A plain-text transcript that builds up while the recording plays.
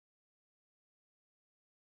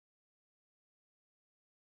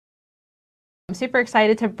I'm super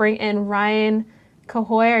excited to bring in Ryan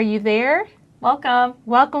Cahoy. Are you there? Welcome.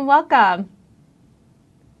 Welcome, welcome.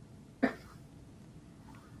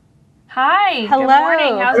 Hi. Hello. Good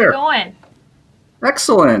morning. How's Hi it there. going?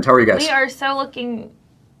 Excellent. How are you guys? We are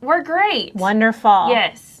we're great. Wonderful.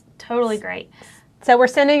 Yes, totally great. So we're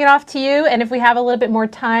sending it off to you, and if we have a little bit more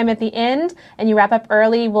time at the end and you wrap up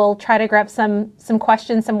early, we'll try to grab some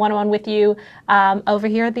questions, some one-on-one with you over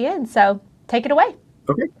here at the end. So take it away.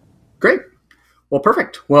 Okay, great. Well,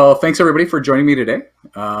 perfect. Well, thanks everybody for joining me today.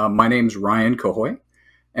 My name's Ryan Cahoy,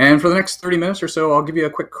 and for the next 30 minutes or so, I'll give you a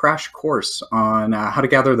quick crash course on how to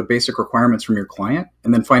gather the basic requirements from your client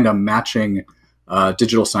and then find a matching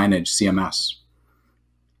digital signage CMS.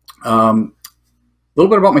 A little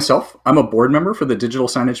bit about myself. I'm a board member for the Digital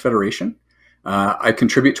Signage Federation. I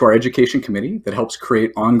contribute to our education committee that helps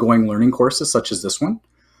create ongoing learning courses such as this one.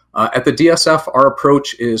 At the DSF, our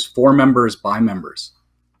approach is for members by members.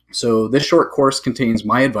 So this short course contains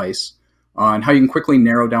my advice on how you can quickly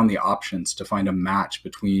narrow down the options to find a match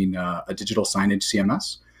between a digital signage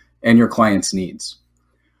CMS and your client's needs.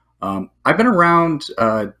 I've been around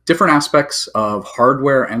different aspects of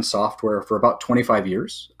hardware and software for about 25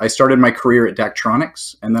 years. I started my career at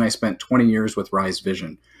Daktronics, and then I spent 20 years with Rise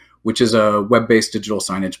Vision, which is a web-based digital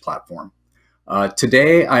signage platform.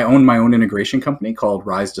 Today, I own my own integration company called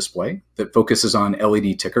Rise Display that focuses on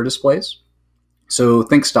LED ticker displays. So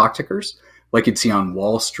think stock tickers like you'd see on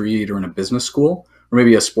Wall Street or in a business school, or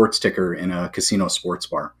maybe a sports ticker in a casino sports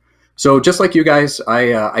bar. So just like you guys,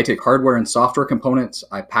 I take hardware and software components,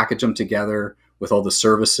 I package them together with all the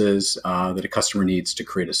services that a customer needs to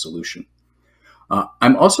create a solution.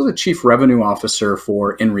 I'm also the Chief Revenue Officer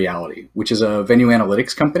for In Reality, which is a venue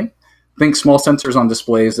analytics company. Think small sensors on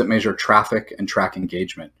displays that measure traffic and track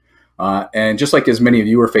engagement. And just like as many of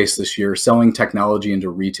you were faced this year, selling technology into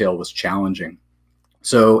retail was challenging.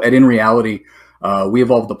 So at In Reality, we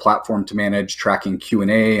evolved the platform to manage tracking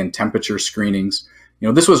Q&A and temperature screenings.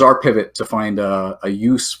 This was our pivot to find a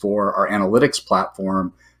use for our analytics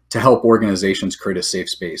platform to help organizations create a safe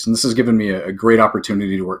space. And this has given me a great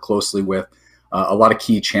opportunity to work closely with a lot of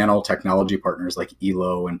key channel technology partners like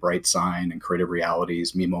Elo and BrightSign and Creative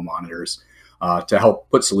Realities, Mimo Monitors, to help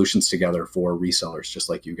put solutions together for resellers just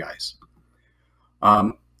like you guys.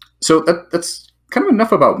 So that's kind of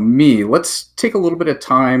enough about me. Let's take a little bit of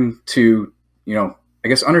time to, I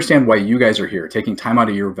guess, understand why you guys are here, taking time out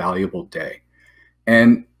of your valuable day.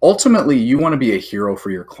 And ultimately, you want to be a hero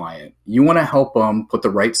for your client. You want to help them put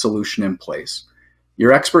the right solution in place.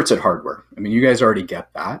 You're experts at hardware. I mean, you guys already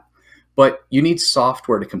get that, but you need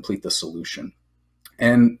software to complete the solution.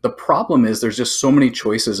 And the problem is there's just so many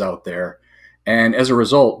choices out there. And as a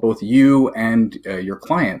result, both you and your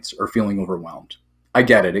clients are feeling overwhelmed. I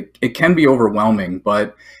get it. It can be overwhelming,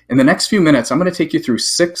 but in the next few minutes, I'm going to take you through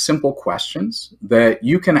 6 simple questions that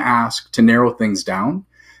you can ask to narrow things down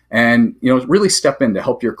and really step in to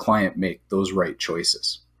help your client make those right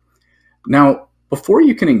choices. Now, before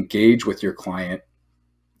you can engage with your client,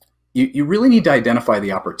 you really need to identify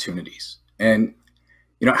the opportunities. And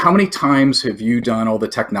how many times have you done all the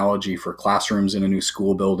technology for classrooms in a new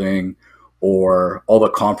school building or all the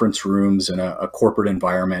conference rooms in a corporate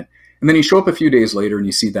environment? And then you show up a few days later and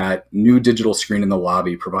you see that new digital screen in the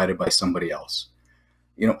lobby provided by somebody else.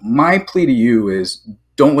 My plea to you is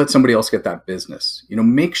don't let somebody else get that business.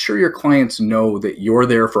 Make sure your clients know that you're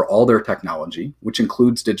there for all their technology, which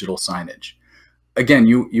includes digital signage. Again,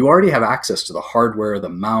 you already have access to the hardware, the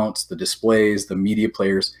mounts, the displays, the media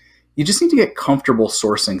players. You just need to get comfortable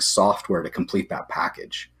sourcing software to complete that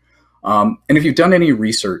package. And if you've done any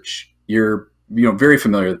research, you're very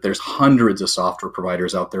familiar that there's hundreds of software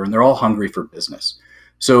providers out there and they're all hungry for business.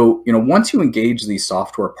 So, once you engage these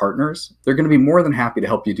software partners, they're going to be more than happy to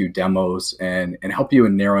help you do demos and help you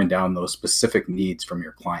in narrowing down those specific needs from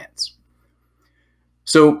your clients.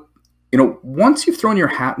 So, once you've thrown your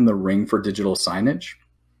hat in the ring for digital signage,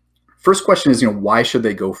 first question is, why should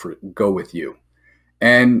they go with you?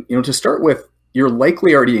 And, to start with, you're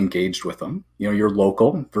likely already engaged with them. You're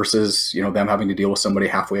local versus, them having to deal with somebody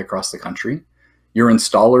halfway across the country. Your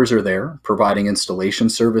installers are there providing installation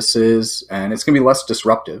services, and it's going to be less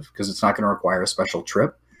disruptive because it's not going to require a special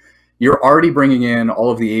trip. You're already bringing in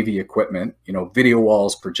all of the AV equipment, video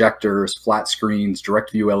walls, projectors, flat screens,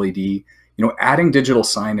 direct view LED. Adding digital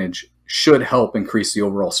signage should help increase the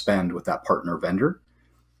overall spend with that partner vendor.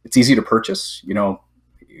 It's easy to purchase.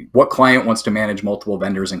 What client wants to manage multiple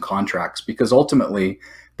vendors and contracts? Because ultimately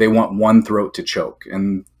they want one throat to choke.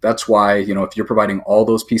 And that's why, if you're providing all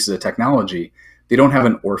those pieces of technology, they don't have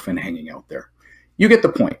an orphan hanging out there. You get the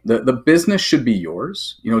point. The business should be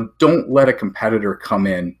yours. Don't let a competitor come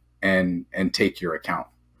in and take your account.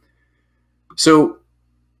 So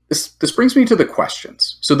this brings me to the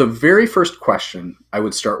questions. So the very first question I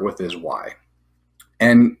would start with is why.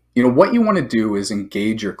 And what you want to do is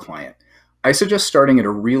engage your client. I suggest starting at a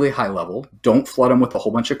really high level. Don't flood them with a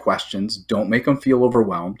whole bunch of questions. Don't make them feel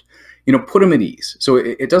overwhelmed. Put them at ease. So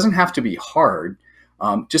it doesn't have to be hard.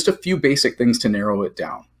 Just a few basic things to narrow it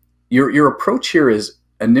down. Your approach here is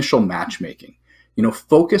initial matchmaking.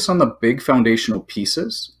 Focus on the big foundational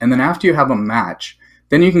pieces, and then after you have a match,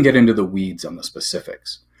 then you can get into the weeds on the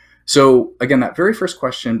specifics. So again, that very first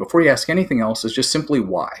question, before you ask anything else, is just simply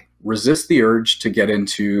why. Resist the urge to get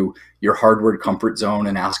into your hardware comfort zone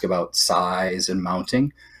and ask about size and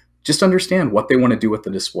mounting. Just understand what they want to do with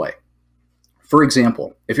the display. For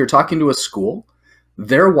example, if you're talking to a school,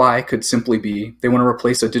 their why could simply be they want to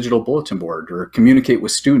replace a digital bulletin board or communicate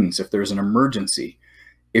with students if there's an emergency.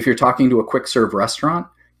 If you're talking to a quick serve restaurant,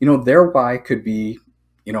 their why could be,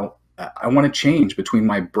 I want to change between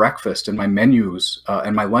my breakfast and my menus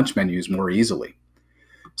and my lunch menus more easily.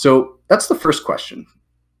 So that's the first question.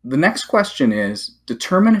 The next question is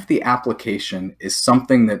determine if the application is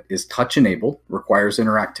something that is touch enabled, requires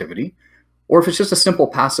interactivity, or if it's just a simple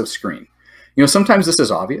passive screen. Sometimes this is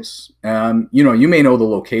obvious. You may know the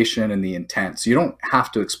location and the intent, so you don't have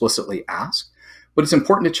to explicitly ask, but it's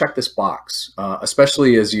important to check this box,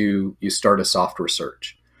 especially as you start a software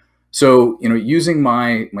search. So, using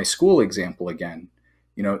my school example again,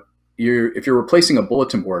 if you're replacing a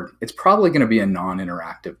bulletin board, it's probably going to be a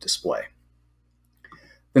non-interactive display.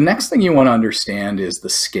 The next thing you want to understand is the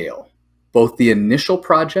scale, both the initial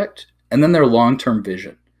project and then their long-term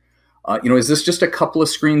vision. Is this just a couple of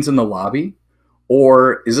screens in the lobby,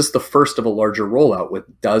 or is this the first of a larger rollout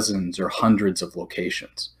with dozens or hundreds of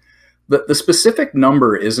locations? The specific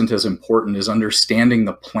number isn't as important as understanding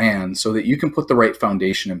the plan so that you can put the right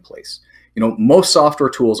foundation in place. Most software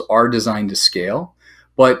tools are designed to scale,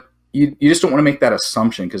 but you just don't want to make that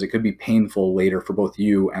assumption because it could be painful later for both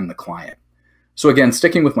you and the client. So again,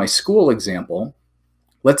 sticking with my school example,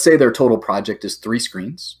 let's say their total project is 3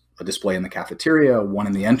 screens, a display in the cafeteria, 1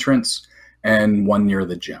 in the entrance, and 1 near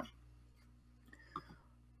the gym.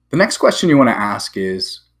 The next question you want to ask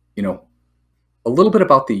is, a little bit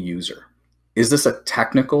about the user. Is this a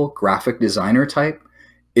technical graphic designer type?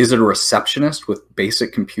 Is it a receptionist with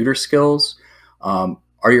basic computer skills?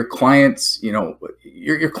 Are your clients,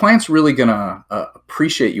 your clients really gonna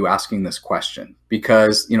appreciate you asking this question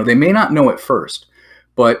because, they may not know at first,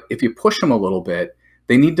 but if you push them a little bit,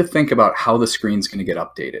 they need to think about how the screen's gonna get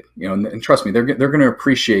updated. And trust me, they're gonna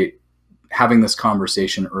appreciate having this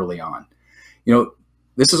conversation early on.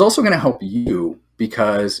 This is also gonna help you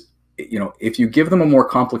because if you give them a more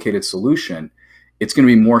complicated solution, it's going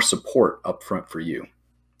to be more support up front for you.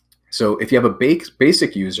 So if you have a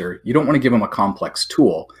basic user, you don't want to give them a complex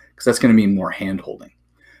tool because that's going to mean more hand-holding.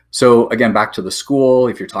 So again, back to the school,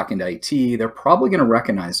 if you're talking to IT, they're probably going to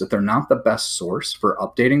recognize that they're not the best source for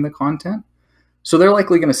updating the content. So they're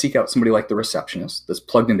likely going to seek out somebody like the receptionist that's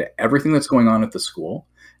plugged into everything that's going on at the school,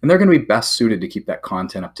 and they're going to be best suited to keep that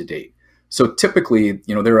content up to date. So typically,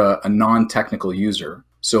 they're a non-technical user.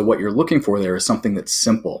 So what you're looking for there is something that's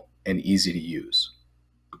simple and easy to use.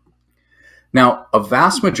 Now, a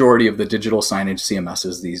vast majority of the digital signage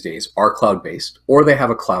CMSs these days are cloud-based, or they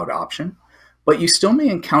have a cloud option, but you still may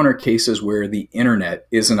encounter cases where the internet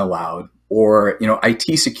isn't allowed, or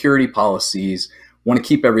IT security policies want to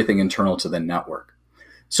keep everything internal to the network.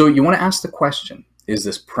 So you want to ask the question, is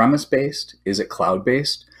this premise-based? Is it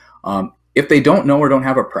cloud-based? If they don't know or don't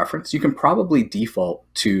have a preference, you can probably default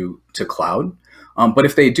to cloud. But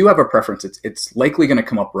if they do have a preference, it's likely going to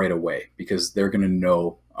come up right away because they're going to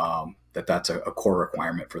know that that's a core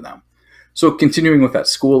requirement for them. So continuing with that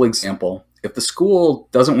school example, if the school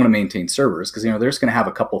doesn't want to maintain servers because they're just going to have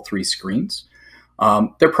a couple 3 screens,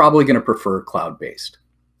 they're probably going to prefer cloud-based.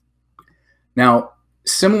 Now,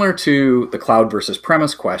 similar to the cloud versus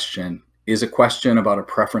premise question is a question about a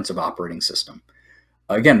preference of operating system.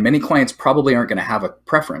 Again, many clients probably aren't going to have a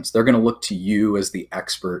preference. They're going to look to you as the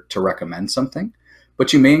expert to recommend something.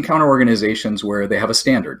 But you may encounter organizations where they have a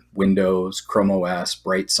standard, Windows, Chrome OS,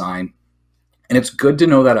 Bright Sign, and it's good to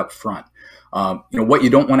know that up front. What you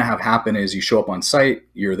don't want to have happen is you show up on site,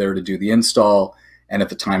 you're there to do the install, and at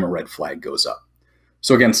the time a red flag goes up.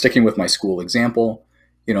 So again, sticking with my school example,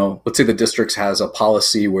 let's say the district has a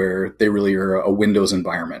policy where they really are a Windows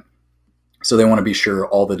environment. So they want to be sure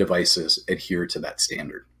all the devices adhere to that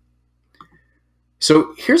standard.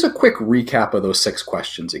 So here's a quick recap of those 6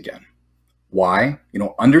 questions again. Why?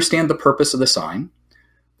 Understand the purpose of the sign.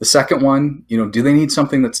 The second one, do they need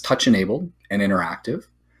something that's touch enabled and interactive?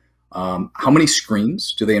 How many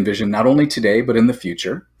screens do they envision not only today, but in the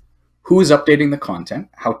future? Who is updating the content?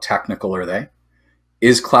 How technical are they?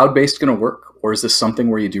 Is cloud-based going to work, or is this something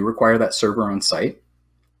where you do require that server on site?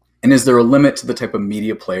 And is there a limit to the type of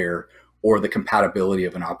media player or the compatibility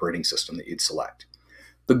of an operating system that you'd select?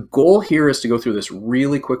 The goal here is to go through this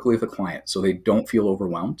really quickly with the client so they don't feel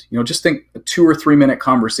overwhelmed. Just think a 2 or 3 minute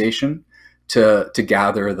conversation to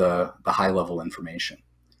gather the high level information.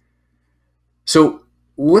 So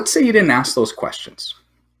let's say you didn't ask those questions,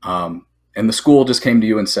 and the school just came to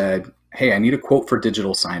you and said, hey, I need a quote for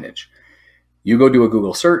digital signage. You go do a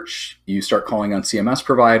Google search, you start calling on CMS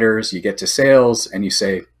providers, you get to sales, and you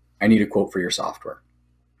say, I need a quote for your software.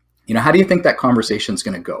 How do you think that conversation is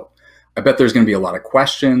going to go? I bet there's going to be a lot of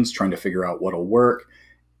questions trying to figure out what'll work.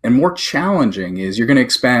 And more challenging is you're going to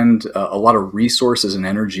expend a lot of resources and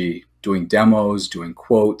energy doing demos, doing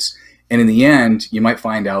quotes, and in the end, you might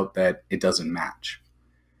find out that it doesn't match.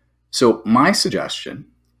 So my suggestion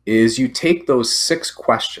is you take those 6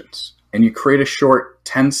 questions and you create a short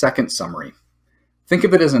 10-second summary. Think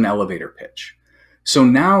of it as an elevator pitch. So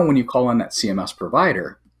now when you call on that CMS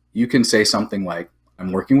provider, you can say something like,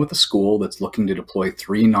 I'm working with a school that's looking to deploy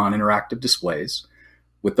 3 non-interactive displays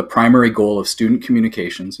with the primary goal of student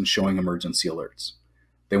communications and showing emergency alerts.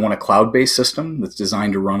 They want a cloud-based system that's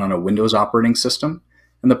designed to run on a Windows operating system,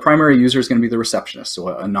 and the primary user is going to be the receptionist, so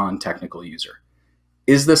a non-technical user.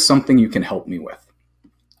 Is this something you can help me with?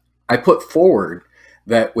 I put forward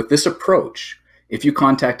that with this approach, if you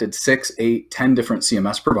contacted 6, 8, 10 different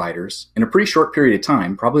CMS providers in a pretty short period of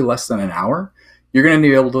time, probably less than an hour, you're going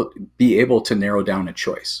to be able to narrow down a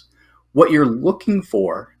choice. What you're looking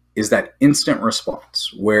for is that instant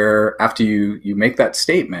response where after you make that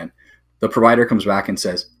statement, the provider comes back and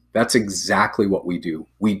says, that's exactly what we do.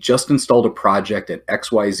 We just installed a project at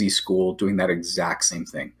XYZ school doing that exact same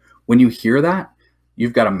thing. When you hear that,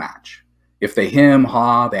 you've got a match. If they hem,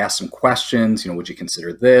 haw, they ask some questions, would you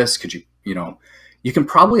consider this? Could you, you can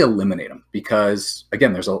probably eliminate them because,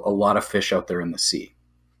 again, there's a lot of fish out there in the sea.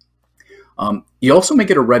 You also may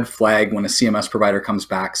get a red flag when a CMS provider comes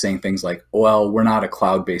back saying things like, well, we're not a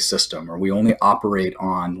cloud-based system, or we only operate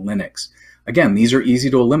on Linux. Again, these are easy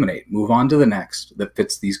to eliminate. Move on to the next that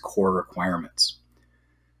fits these core requirements.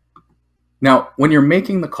 Now, when you're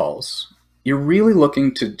making the calls, you're really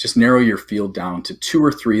looking to just narrow your field down to 2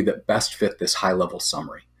 or 3 that best fit this high-level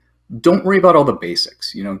summary. Don't worry about all the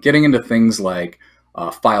basics, getting into things like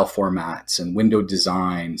file formats and window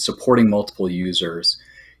design, supporting multiple users.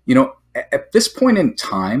 At this point in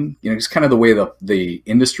time, just kind of the way the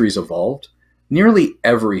industry's evolved, nearly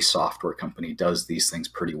every software company does these things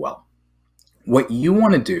pretty well. What you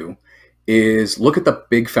want to do is look at the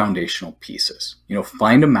big foundational pieces.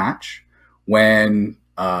 Find a match when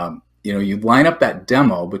you line up that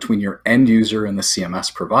demo between your end user and the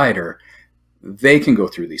CMS provider. They can go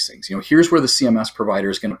through these things. Here's where the CMS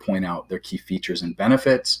provider is going to point out their key features and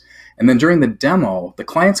benefits. And then during the demo, the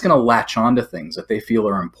client's going to latch on to things that they feel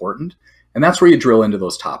are important. And that's where you drill into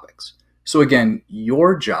those topics. So again,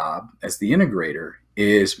 your job as the integrator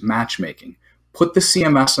is matchmaking. Put the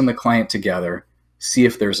CMS and the client together, see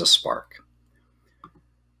if there's a spark.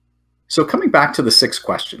 So coming back to the 6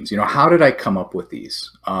 questions, how did I come up with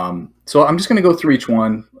these? So I'm just going to go through each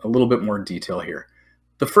one a little bit more detail here.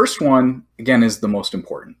 The first one, again, is the most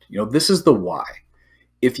important. This is the why.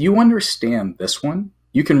 If you understand this one,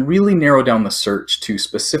 you can really narrow down the search to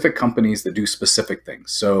specific companies that do specific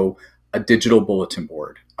things. So a digital bulletin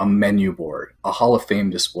board, a menu board, a Hall of Fame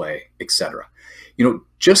display, etc.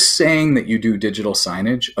 Just saying that you do digital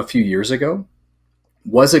signage a few years ago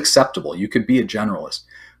was acceptable. You could be a generalist.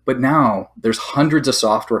 But now there's hundreds of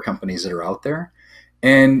software companies that are out there,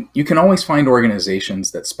 and you can always find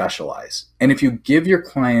organizations that specialize. And if you give your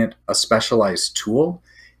client a specialized tool,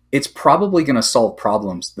 it's probably going to solve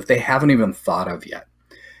problems that they haven't even thought of yet.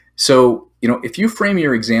 So, if you frame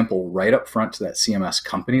your example right up front to that CMS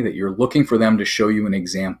company that you're looking for them to show you an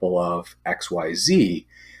example of XYZ,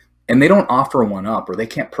 and they don't offer one up or they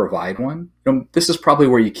can't provide one, this is probably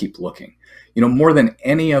where you keep looking. More than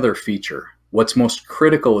any other feature, what's most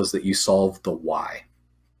critical is that you solve the why.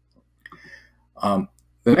 The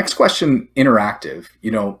next question, interactive.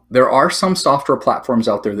 There are some software platforms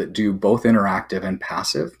out there that do both interactive and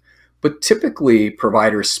passive, but typically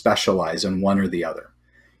providers specialize in one or the other.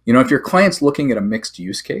 If your client's looking at a mixed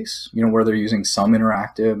use case, where they're using some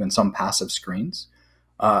interactive and some passive screens,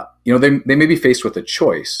 they may be faced with a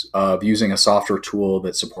choice of using a software tool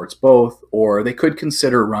that supports both, or they could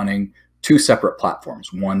consider running 2 separate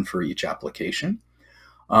platforms, one for each application.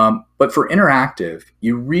 But for interactive,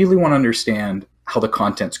 you really want to understand how the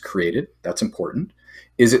content's created. That's important.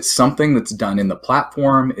 Is it something that's done in the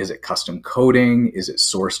platform? Is it custom coding? Is it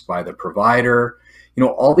sourced by the provider?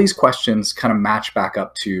 All these questions kind of match back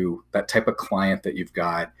up to that type of client that you've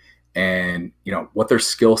got and, what their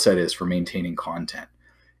skill set is for maintaining content.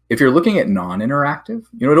 If you're looking at non-interactive,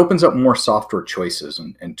 it opens up more software choices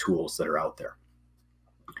and tools that are out there.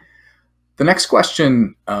 The next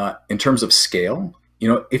question, in terms of scale,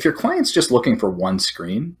 if your client's just looking for one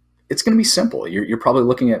screen, it's going to be simple. You're probably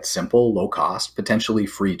looking at simple, low cost, potentially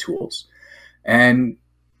free tools. And,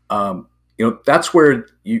 that's where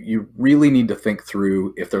you really need to think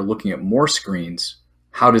through, if they're looking at more screens,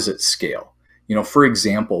 how does it scale? For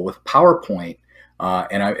example, with PowerPoint,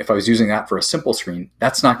 if I was using that for a simple screen,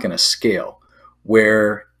 that's not going to scale.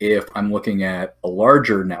 Where if I'm looking at a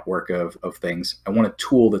larger network of things, I want a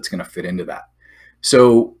tool that's going to fit into that.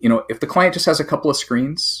 So, if the client just has a couple of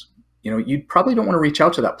screens, you probably don't want to reach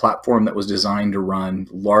out to that platform that was designed to run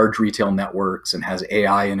large retail networks and has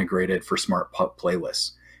AI integrated for smart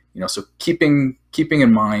playlists. So keeping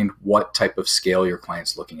in mind what type of scale your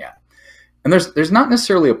client's looking at. And there's not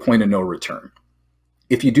necessarily a point of no return.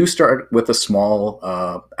 If you do start with a small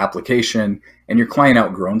application and your client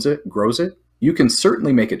outgrows it, grows it, you can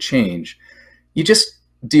certainly make a change. You just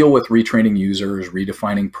deal with retraining users,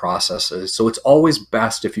 redefining processes. So it's always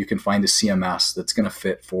best if you can find a CMS that's going to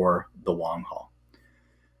fit for the long haul.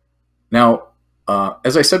 Now,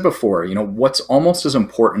 as I said before, what's almost as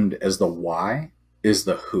important as the why is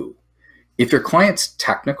the who. If your client's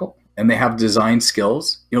technical and they have design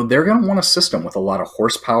skills, they're going to want a system with a lot of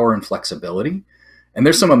horsepower and flexibility. And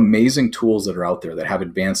there's some amazing tools that are out there that have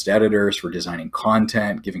advanced editors for designing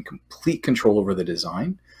content, giving complete control over the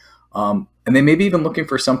design. And they may be even looking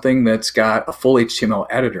for something that's got a full HTML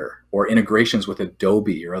editor or integrations with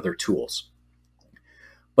Adobe or other tools.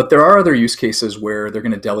 But there are other use cases where they're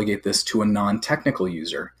going to delegate this to a non-technical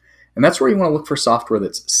user. And that's where you want to look for software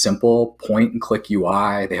that's simple, point and click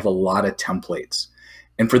UI. They have a lot of templates.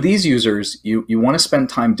 And for these users, you want to spend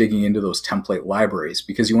time digging into those template libraries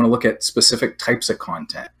because you want to look at specific types of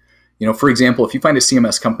content. For example, if you find a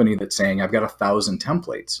CMS company that's saying, I've got 1,000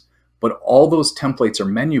 templates, but all those templates are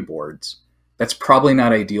menu boards, that's probably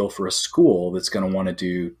not ideal for a school that's going to want to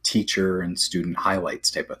do teacher and student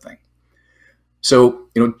highlights type of thing. So,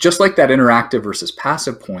 just like that interactive versus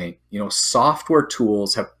passive point, software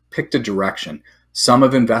tools have picked a direction. Some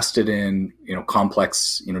have invested in,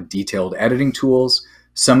 complex, detailed editing tools.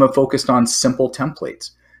 Some have focused on simple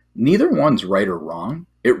templates. Neither one's right or wrong.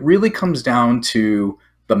 It really comes down to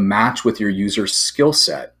the match with your user's skill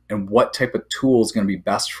set and what type of tool is going to be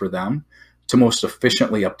best for them to most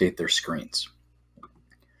efficiently update their screens.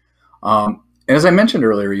 And as I mentioned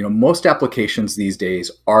earlier, most applications these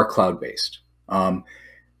days are cloud-based.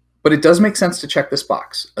 But it does make sense to check this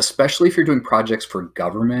box, especially if you're doing projects for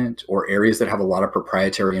government or areas that have a lot of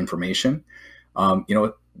proprietary information,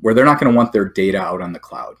 where they're not going to want their data out on the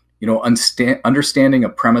cloud. Understanding a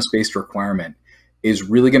premise-based requirement is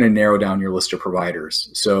really going to narrow down your list of providers.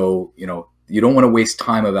 So, you don't want to waste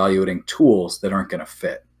time evaluating tools that aren't going to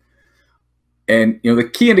fit. And, the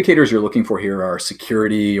key indicators you're looking for here are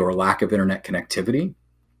security or lack of internet connectivity,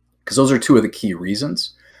 because those are two of the key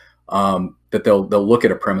reasons that they'll look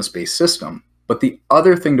at a premise-based system. But the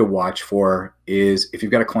other thing to watch for is if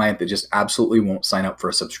you've got a client that just absolutely won't sign up for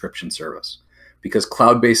a subscription service, because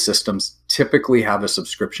cloud-based systems typically have a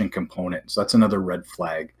subscription component. So that's another red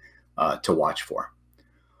flag to watch for.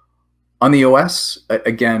 On the OS,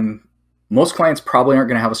 again, most clients probably aren't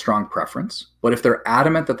going to have a strong preference, but if they're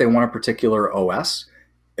adamant that they want a particular OS,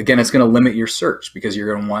 again, it's going to limit your search because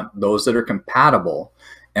you're going to want those that are compatible.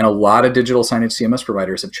 And a lot of digital signage CMS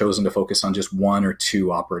providers have chosen to focus on just one or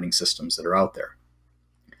two operating systems that are out there.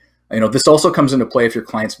 This also comes into play if your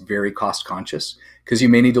client's very cost conscious, because you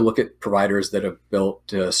may need to look at providers that have built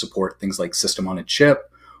to support things like system on a chip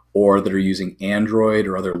or that are using Android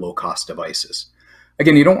or other low cost devices.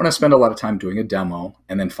 Again, you don't want to spend a lot of time doing a demo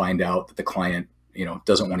and then find out that the client,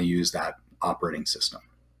 doesn't want to use that operating system.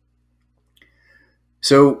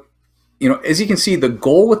 So, as you can see, the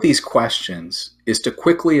goal with these questions is to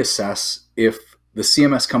quickly assess if the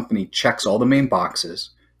CMS company checks all the main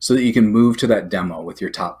boxes so that you can move to that demo with your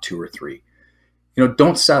top 2 or 3.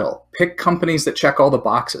 Don't settle. Pick companies that check all the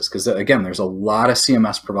boxes because, again, there's a lot of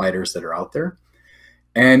CMS providers that are out there.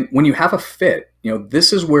 And when you have a fit,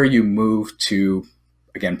 this is where you move to,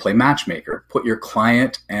 again, play matchmaker. Put your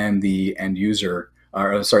client and the end user,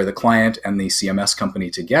 the client and the CMS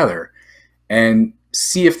company together and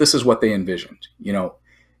see if this is what they envisioned.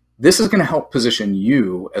 This is going to help position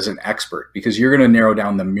you as an expert because you're going to narrow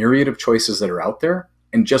down the myriad of choices that are out there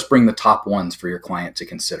and just bring the top ones for your client to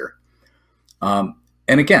consider. And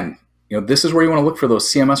again, this is where you want to look for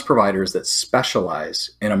those CMS providers that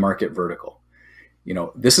specialize in a market vertical.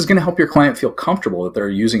 This is going to help your client feel comfortable that they're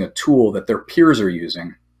using a tool that their peers are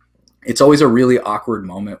using. It's always a really awkward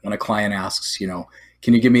moment when a client asks,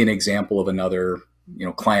 can you give me an example of another,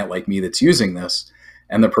 client like me that's using this?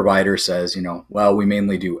 And the provider says, well, we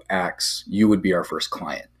mainly do X. You would be our first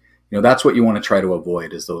client. That's what you want to try to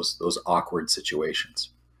avoid, is those awkward situations.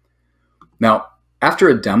 Now, after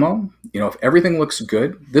a demo, if everything looks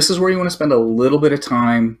good, this is where you want to spend a little bit of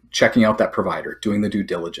time checking out that provider, doing the due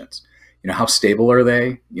diligence. How stable are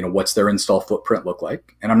they? What's their install footprint look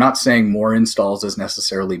like? And I'm not saying more installs is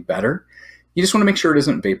necessarily better. You just want to make sure it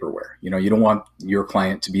isn't vaporware. You don't want your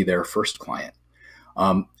client to be their first client.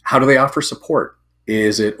 How do they offer support?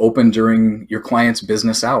 Is it open during your client's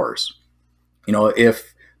business hours?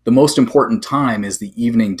 If the most important time is the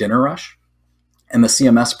evening dinner rush and the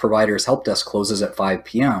CMS provider's help desk closes at 5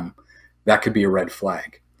 p.m., that could be a red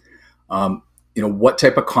flag. What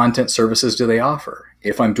type of content services do they offer?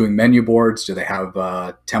 If I'm doing menu boards, do they have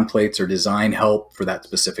templates or design help for that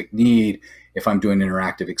specific need? If I'm doing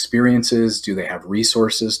interactive experiences, do they have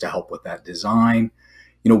resources to help with that design?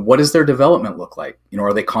 What does their development look like?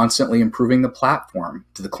 Are they constantly improving the platform?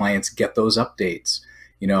 Do the clients get those updates?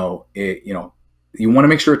 You want to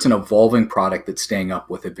make sure it's an evolving product that's staying up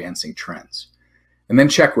with advancing trends. And then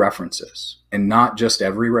check references, and not just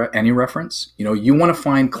any reference. You want to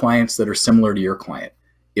find clients that are similar to your client.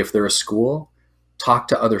 If they're a school, talk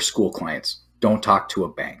to other school clients. Don't talk to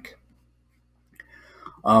a bank.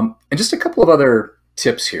 And just a couple of other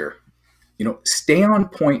tips here. Stay on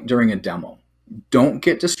point during a demo. Don't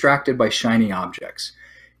get distracted by shiny objects.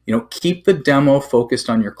 Keep the demo focused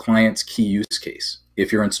on your client's key use case.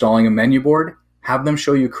 If you're installing a menu board, have them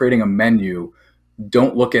show you creating a menu.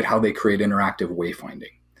 Don't look at how they create interactive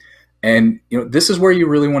wayfinding. And this is where you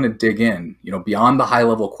really want to dig in, beyond the high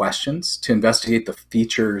level questions, to investigate the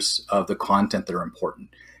features of the content that are important.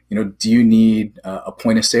 Do you need a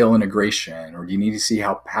point of sale integration, or do you need to see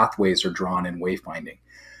how pathways are drawn in wayfinding?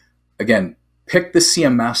 Again, pick the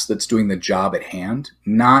CMS that's doing the job at hand,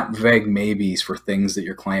 not vague maybes for things that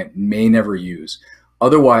your client may never use.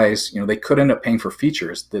 Otherwise, they could end up paying for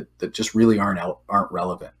features that just really aren't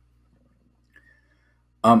relevant.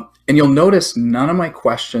 And you'll notice none of my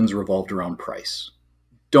questions revolved around price.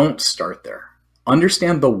 Don't start there.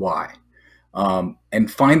 Understand the why,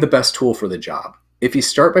 and find the best tool for the job. If you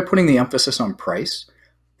start by putting the emphasis on price,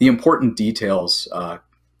 the important details, are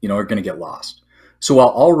going to get lost. So while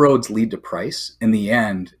all roads lead to price, in the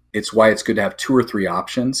end, it's why it's good to have 2 or 3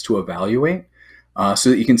 options to evaluate,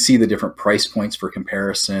 so that you can see the different price points for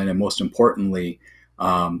comparison, and most importantly,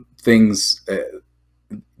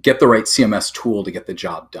 get the right CMS tool to get the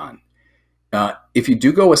job done. If you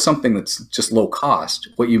do go with something that's just low cost,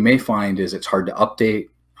 what you may find is it's hard to update,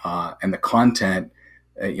 and the content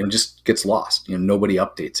just gets lost. Nobody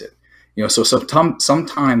updates it. So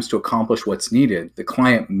sometimes to accomplish what's needed, the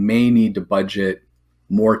client may need to budget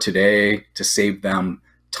more today to save them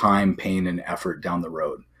time, pain, and effort down the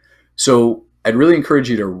road. So I'd really encourage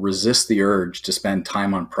you to resist the urge to spend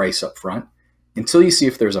time on price up front until you see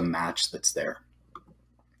if there's a match that's there.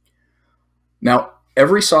 Now,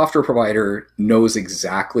 every software provider knows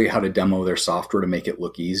exactly how to demo their software to make it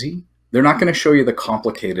look easy. They're not going to show you the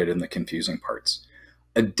complicated and the confusing parts.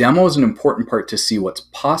 A demo is an important part to see what's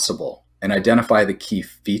possible and identify the key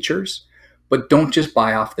features, but don't just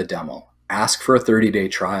buy off the demo. Ask for a 30-day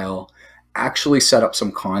trial, actually set up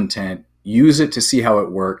some content, use it to see how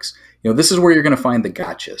it works. This is where you're going to find the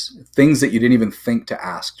gotchas, things that you didn't even think to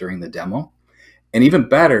ask during the demo. And even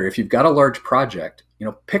better, if you've got a large project,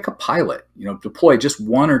 pick a pilot, deploy just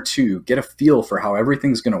 1 or 2, get a feel for how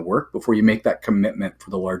everything's going to work before you make that commitment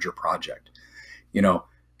for the larger project.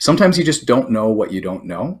 Sometimes you just don't know what you don't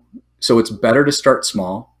know. So it's better to start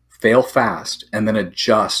small, fail fast, and then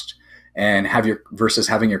adjust, and versus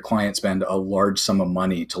having your client spend a large sum of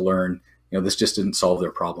money to learn, this just didn't solve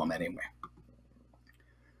their problem anyway.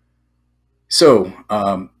 So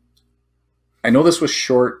I know this was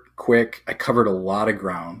short, quick. I covered a lot of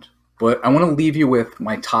ground, but I want to leave you with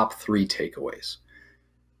my top 3 takeaways.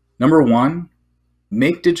 Number 1,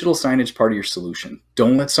 make digital signage part of your solution.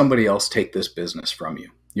 Don't let somebody else take this business from you.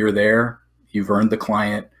 You're there, you've earned the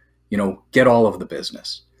client, get all of the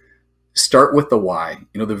business. Start with the why.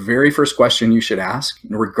 The very first question you should ask,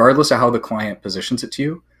 regardless of how the client positions it to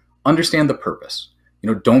you, understand the purpose.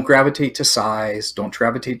 Don't gravitate to size, don't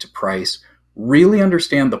gravitate to price. Really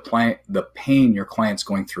understand the pain your client's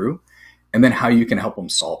going through, and then how you can help them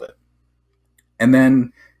solve it. And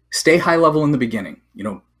then stay high level in the beginning.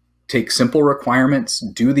 Take simple requirements,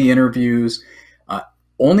 do the interviews,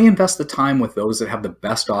 only invest the time with those that have the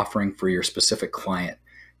best offering for your specific client.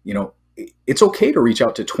 it's okay to reach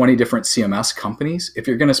out to 20 different CMS companies if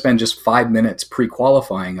you're going to spend just 5 minutes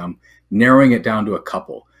pre-qualifying them, narrowing it down to a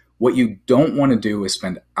couple. What you don't want to do is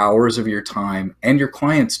spend hours of your time and your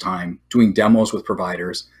client's time doing demos with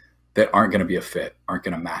providers that aren't going to be a fit, aren't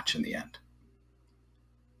going to match in the end.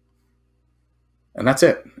 And that's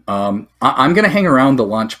it. I'm going to hang around the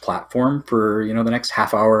launch platform for, the next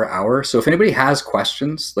half hour. So if anybody has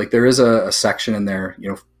questions, like there is a section in there,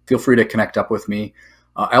 feel free to connect up with me.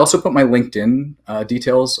 I also put my LinkedIn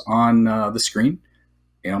details on the screen.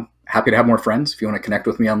 Happy to have more friends. If you want to connect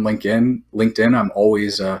with me on LinkedIn, I'm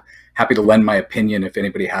always happy to lend my opinion if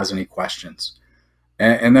anybody has any questions.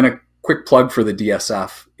 And then a quick plug for the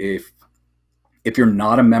DSF. If you're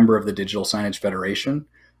not a member of the Digital Signage Federation,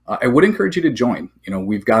 I would encourage you to join.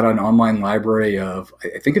 We've got an online library of,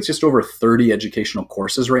 I think it's just over 30 educational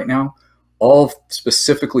courses right now, all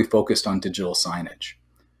specifically focused on digital signage.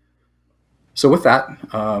 So with that,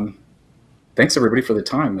 thanks everybody for the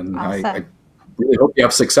time. And awesome. I really hope you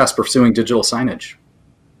have success pursuing digital signage.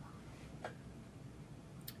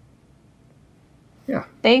 Yeah.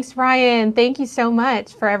 Thanks, Ryan. Thank you so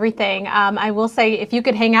much for everything. I will say, if you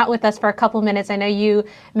could hang out with us for a couple minutes, I know you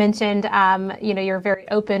mentioned, you're very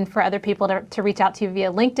open for other people to reach out to you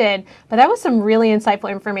via LinkedIn, but that was some really insightful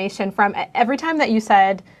information. From every time that you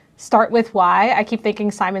said, start with why, I keep thinking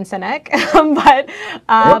Simon Sinek, but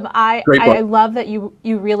I love that you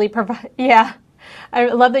really provide, I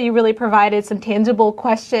love that you really provided some tangible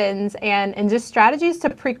questions and just strategies to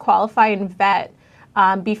pre-qualify and vet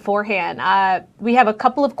beforehand. We have a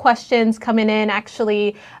couple of questions coming in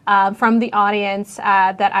actually from the audience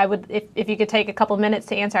that I would, if you could take a couple minutes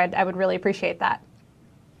to answer, I would really appreciate that.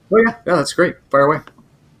 Oh yeah, that's great. Fire away.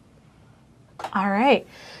 All right.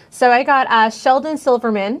 So I got Sheldon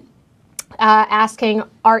Silverman asking,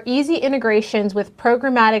 are easy integrations with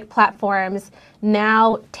programmatic platforms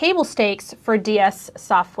now table stakes for DS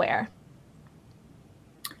software?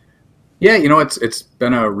 Yeah, it's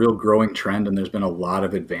been a real growing trend, and there's been a lot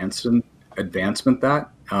of advancement that.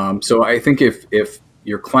 So I think if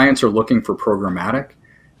your clients are looking for programmatic,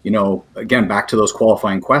 again, back to those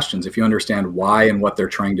qualifying questions, if you understand why and what they're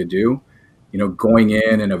trying to do, going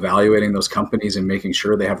in and evaluating those companies and making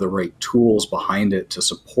sure they have the right tools behind it to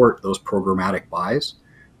support those programmatic buys,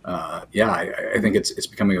 I think it's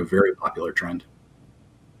becoming a very popular trend.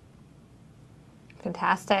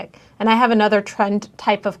 Fantastic. And I have another trend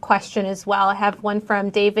type of question as well. I have one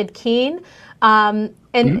from David Keene, and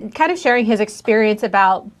kind of sharing his experience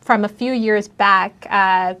about from a few years back.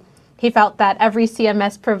 He felt that every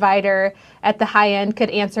CMS provider at the high end could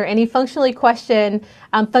answer any functionality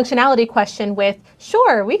question with,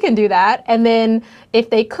 sure, we can do that. And then if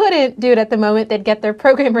they couldn't do it at the moment, they'd get their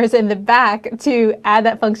programmers in the back to add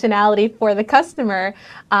that functionality for the customer,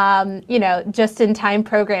 just in time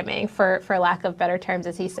programming, for lack of better terms,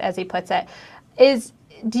 as he puts it.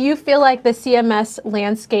 Do you feel like the CMS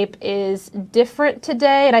landscape is different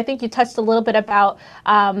today? And I think you touched a little bit about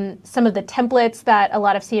some of the templates that a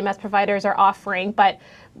lot of CMS providers are offering, but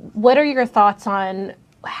what are your thoughts on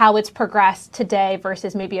how it's progressed today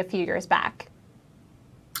versus maybe a few years back?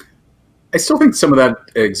 I still think some of that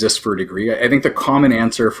exists for a degree. I think the common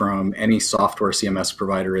answer from any software CMS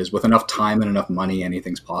provider is, with enough time and enough money,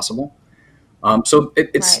 anything's possible. So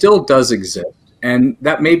it right. Still does exist. And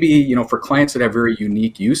that may be, for clients that have very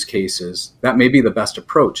unique use cases, that may be the best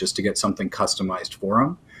approach, is to get something customized for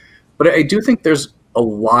them. But I do think there's a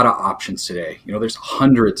lot of options today. There's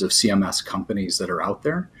hundreds of CMS companies that are out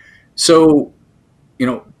there. So,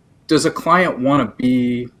 does a client want to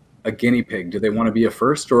be a guinea pig? Do they want to be a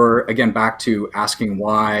first? Or again, back to asking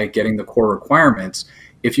why, getting the core requirements.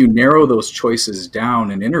 If you narrow those choices down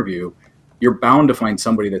in interview, you're bound to find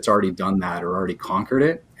somebody that's already done that or already conquered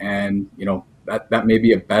it. And, that may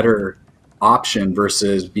be a better option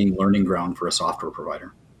versus being learning ground for a software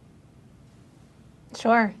provider.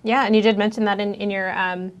 Sure. Yeah, and you did mention that in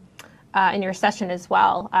your session as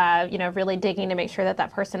well. Really digging to make sure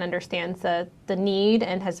that person understands the need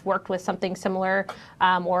and has worked with something similar,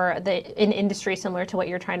 or in industry similar to what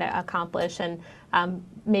you're trying to accomplish, and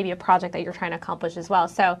maybe a project that you're trying to accomplish as well.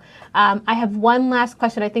 So I have one last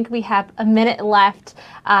question. I think we have a minute left,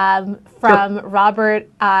 from sure.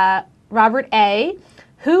 Robert A.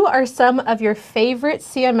 Who are some of your favorite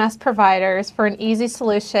CMS providers for an easy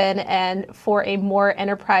solution and for a more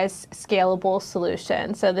enterprise scalable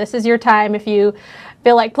solution? So this is your time. If you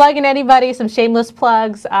feel like plugging anybody, some shameless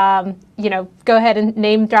plugs, go ahead and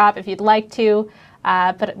name drop if you'd like to.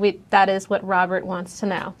 But that is what Robert wants to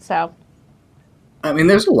know. So.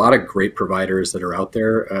 There's a lot of great providers that are out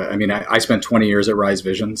there. I spent 20 years at Rise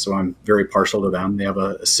Vision, so I'm very partial to them. They have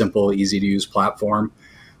a simple, easy to use platform.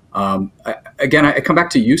 Again, I come back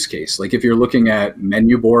to use case. Like if you're looking at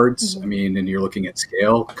menu boards, I mean, and you're looking at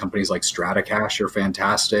scale, companies like StrataCache are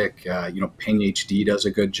fantastic. Ping HD does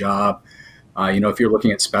a good job. If you're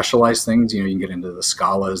looking at specialized things, you can get into the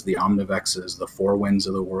Scalas, the Omnivexes, the Four Winds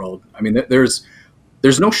of the world. I mean,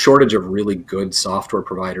 there's no shortage of really good software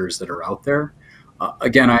providers that are out there.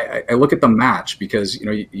 Again, I look at the match because,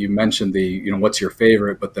 you mentioned the, what's your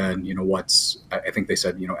favorite, but then, I think they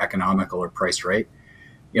said, economical or priced right.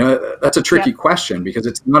 That's a tricky question because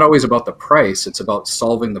it's not always about the price. It's about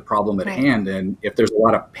solving the problem at hand. And if there's a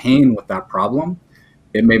lot of pain with that problem,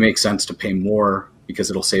 it may make sense to pay more because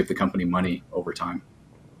it'll save the company money over time.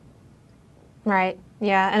 Right.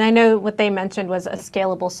 Yeah. And I know what they mentioned was a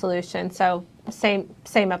scalable solution. So same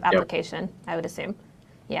application, I would assume.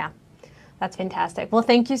 Yeah. That's fantastic. Well,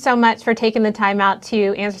 thank you so much for taking the time out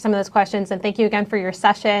to answer some of those questions. And thank you again for your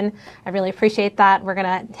session. I really appreciate that. We're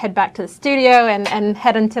going to head back to the studio and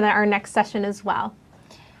head into our next session as well.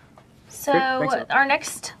 So our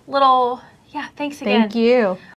next little, thanks again. Thank you.